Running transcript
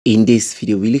In this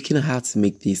video, we're looking at how to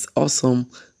make this awesome,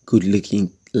 good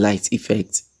looking light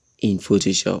effect in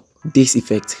Photoshop. This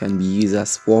effect can be used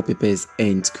as wallpapers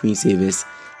and screensavers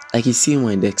like you see on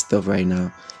my desktop right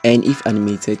now, and if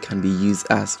animated, can be used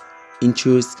as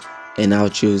intros and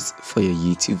outros for your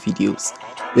YouTube videos.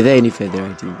 Without any further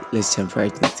ado, let's jump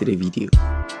right into the video.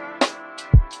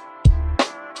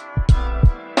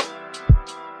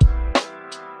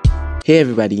 Hey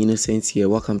everybody, Innocent here.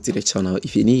 Welcome to the channel.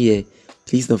 If you're new here,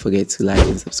 please don't forget to like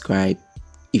and subscribe.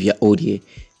 If you're old here,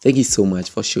 thank you so much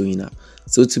for showing up.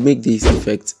 So to make this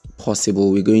effect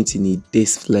possible, we're going to need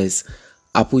these flares.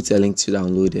 I'll put a link to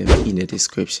download them in the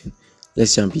description.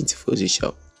 Let's jump into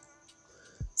Photoshop.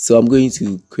 So I'm going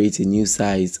to create a new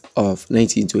size of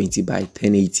 1920 by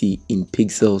 1080 in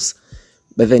pixels,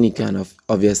 but then you can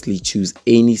obviously choose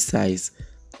any size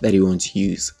that you want to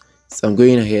use. So I'm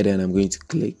going ahead and I'm going to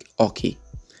click OK.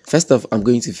 First off, I'm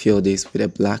going to fill this with a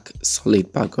black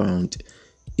solid background.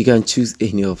 You can choose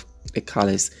any of the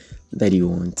colors that you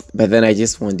want, but then I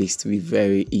just want this to be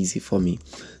very easy for me.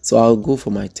 So I'll go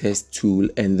for my text tool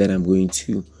and then I'm going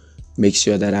to make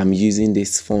sure that I'm using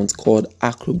this font called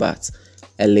Acrobat.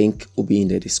 A link will be in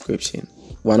the description.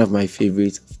 One of my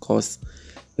favorites, of course.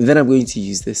 And then I'm going to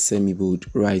use the semi-bold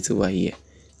right over here.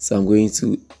 So I'm going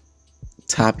to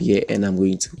tap here and I'm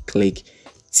going to click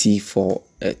T for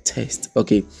a text.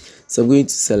 Okay, so I'm going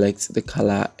to select the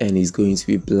color and it's going to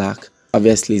be black.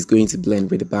 Obviously it's going to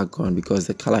blend with the background because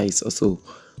the color is also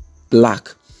black.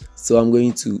 So I'm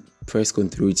going to press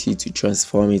Ctrl T to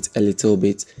transform it a little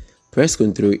bit. Press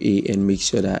Ctrl A and make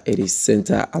sure that it is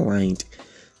center aligned.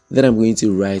 Then I'm going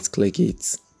to right click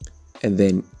it and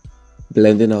then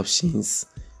blending options,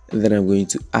 and then I'm going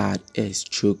to add a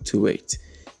stroke to it.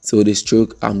 So the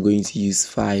stroke, I'm going to use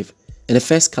 5, and the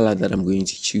first color that I'm going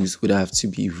to choose would have to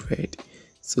be red.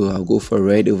 So I'll go for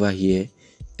red over here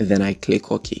and then I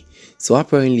click OK. So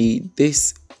apparently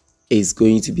this is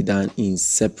going to be done in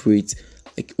separate,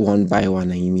 like one by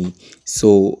one, I mean.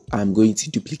 So I'm going to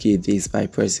duplicate this by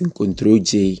pressing Ctrl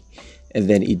J, and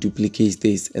then it duplicates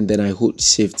this, and then I hold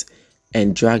Shift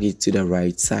and drag it to the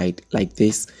right side like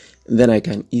this, and then I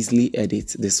can easily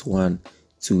edit this one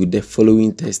to the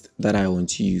following text that I want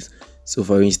to use. So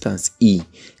for instance, E,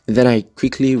 and then I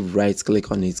quickly right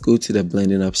click on it, go to the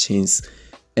blending options,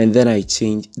 and then I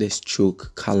change the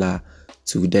stroke color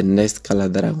to the next color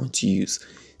that I want to use.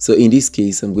 So in this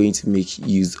case, I'm going to make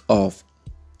use of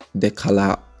the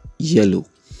color yellow.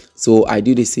 So I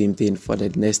do the same thing for the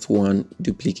next one,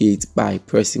 duplicate by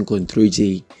pressing Ctrl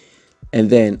J, and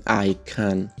then I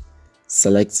can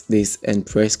select this and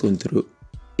press Ctrl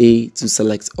A to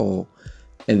select all,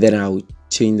 and then I'll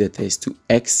change the text to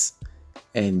X,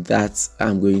 and that's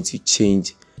I'm going to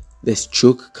change the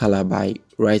stroke color by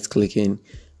right clicking,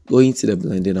 going to the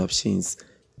blending options,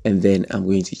 and then I'm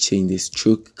going to change the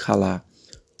stroke color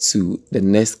to the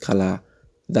next color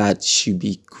that should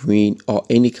be green, or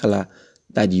any color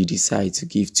that you decide to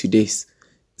give to this.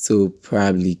 So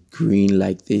probably green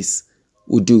like this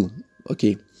will do.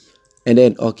 Okay, and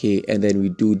then okay, and then we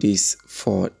do this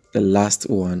for the last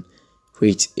one,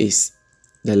 which is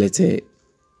the letter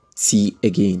T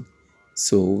again.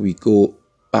 So we go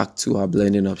back to our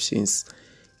blending options,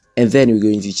 and then we're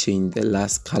going to change the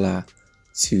last color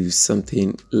to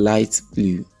something light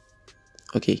blue.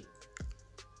 Okay,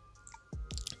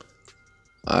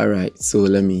 all right, so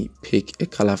let me pick a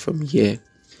color from here,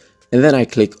 and then I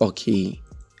click OK,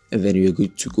 and then we're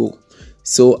good to go.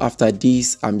 So after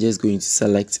this, I'm just going to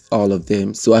select all of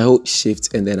them. So I hold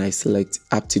Shift and then I select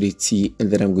up to the T,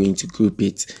 and then I'm going to group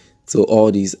it so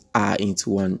all these are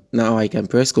into one. Now I can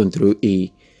press Ctrl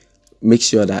A, make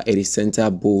sure that it is center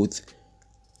both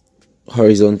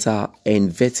horizontal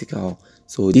and vertical.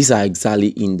 So these are exactly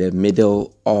in the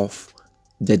middle of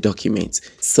the document.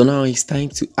 So now it's time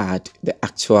to add the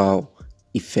actual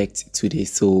effect to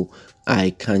this. So I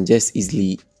can just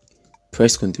easily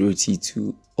press Ctrl T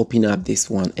to open up this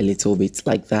one a little bit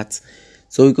like that.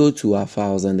 So we go to our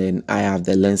files, and then I have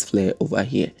the lens flare over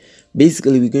here.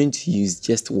 Basically we're going to use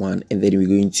just one, and then we're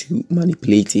going to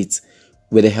manipulate it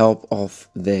with the help of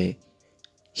the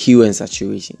hue and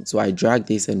saturation. So I drag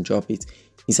this and drop it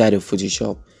inside of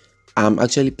Photoshop. I'm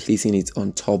actually placing it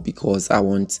on top because I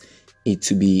want it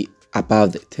to be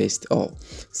above the text all.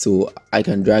 So I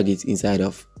can drag it inside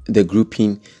of the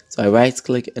grouping. So I right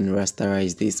click and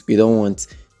rasterize this. We don't want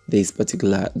this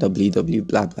particular www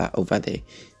blah blah over there,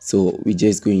 so we're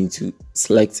just going to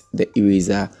select the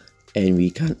eraser and we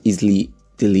can easily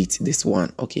delete this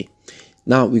one. Okay,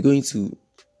 now we're going to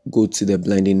go to the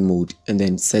blending mode and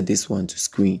then set this one to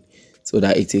screen so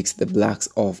that it takes the blacks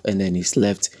off, and then it's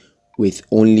left with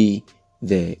only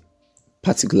the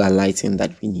particular lighting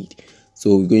that we need.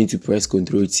 So we're going to press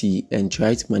Ctrl T and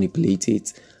try to manipulate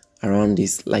it around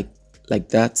this like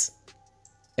that,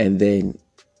 and then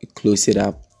close it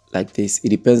up like this. It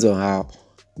depends on how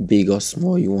big or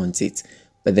small you want it,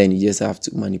 but then you just have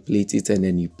to manipulate it and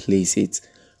then you place it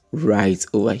right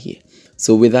over here.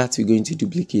 So with that, we're going to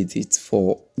duplicate it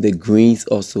for the greens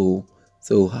also.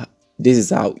 So this is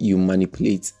how you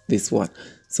manipulate this one.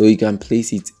 So you can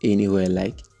place it anywhere,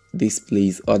 like this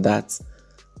place or that.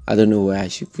 I don't know where I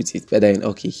should put it, but then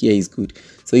okay, here is good.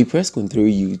 So you press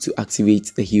Ctrl U to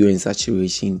activate the hue and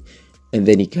saturation, and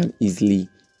then you can easily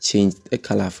change the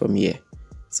color from here.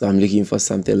 So I'm looking for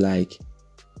something like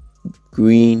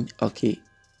green. Okay,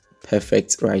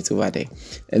 perfect, right over there.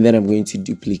 And then I'm going to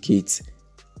duplicate.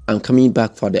 I'm coming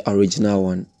back for the original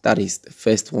one, that is the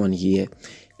first one here,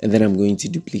 and then I'm going to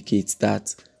duplicate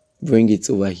that, bring it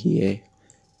over here,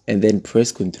 and then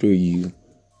press Ctrl U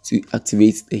to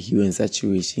activate the hue and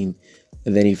saturation.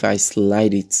 And then if I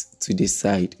slide it to the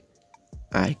side,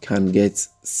 I can get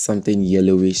something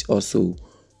yellowish also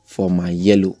for my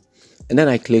yellow. And then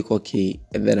I click OK,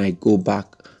 and then I go back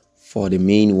for the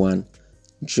main one,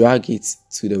 drag it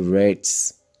to the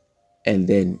reds, and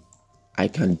then I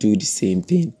can do the same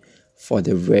thing for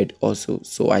the red also.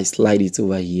 So I slide it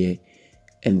over here,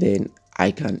 and then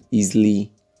I can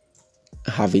easily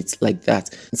have it like that.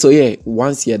 So yeah,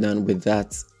 once you're done with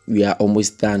that, we are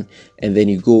almost done. And then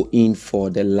you go in for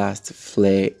the last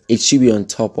flare. It should be on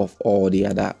top of all the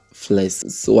other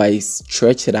flares. So I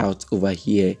stretch it out over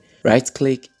here, right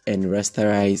click and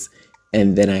rasterize,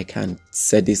 and then I can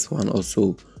set this one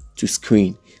also to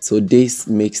screen. So this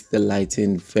makes the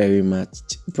lighting very much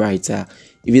brighter.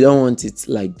 If you don't want it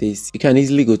like this, you can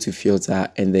easily go to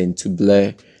filter and then to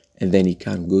blur, and then you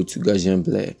can go to Gaussian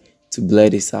blur to blur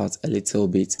this out a little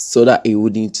bit so that it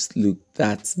wouldn't look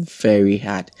that very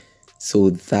hard.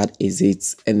 So that is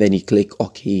it, and then you click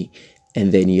OK,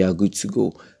 and then you are good to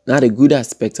go. Now the good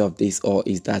aspect of this all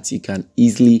is that you can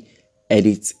easily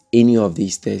edit any of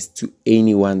these tests to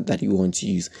anyone that you want to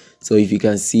use. So if you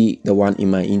can see the one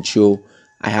in my intro,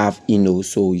 I have Inno,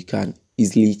 so you can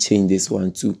easily change this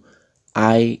one to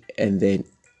I and then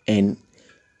N.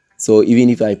 So even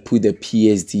if I put the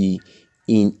PSD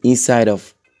inside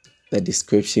of the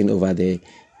description over there,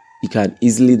 you can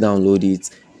easily download it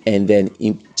and then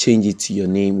change it to your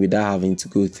name without having to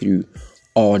go through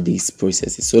all these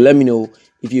processes. So let me know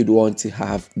if you'd want to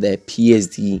have the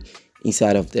PSD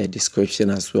inside of the description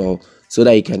as well, so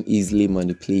that you can easily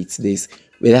manipulate this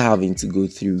without having to go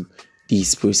through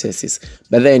these processes.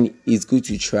 But then it's good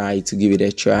to try to give it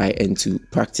a try and to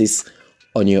practice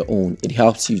on your own. It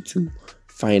helps you to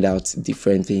find out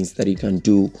different things that you can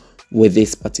do with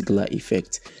this particular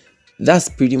effect. That's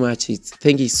pretty much it.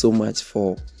 Thank you so much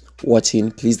for watching.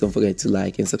 Please don't forget to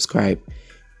like and subscribe,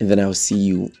 and then I'll see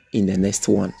you in the next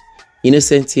one.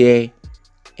 Innocent here,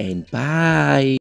 and bye.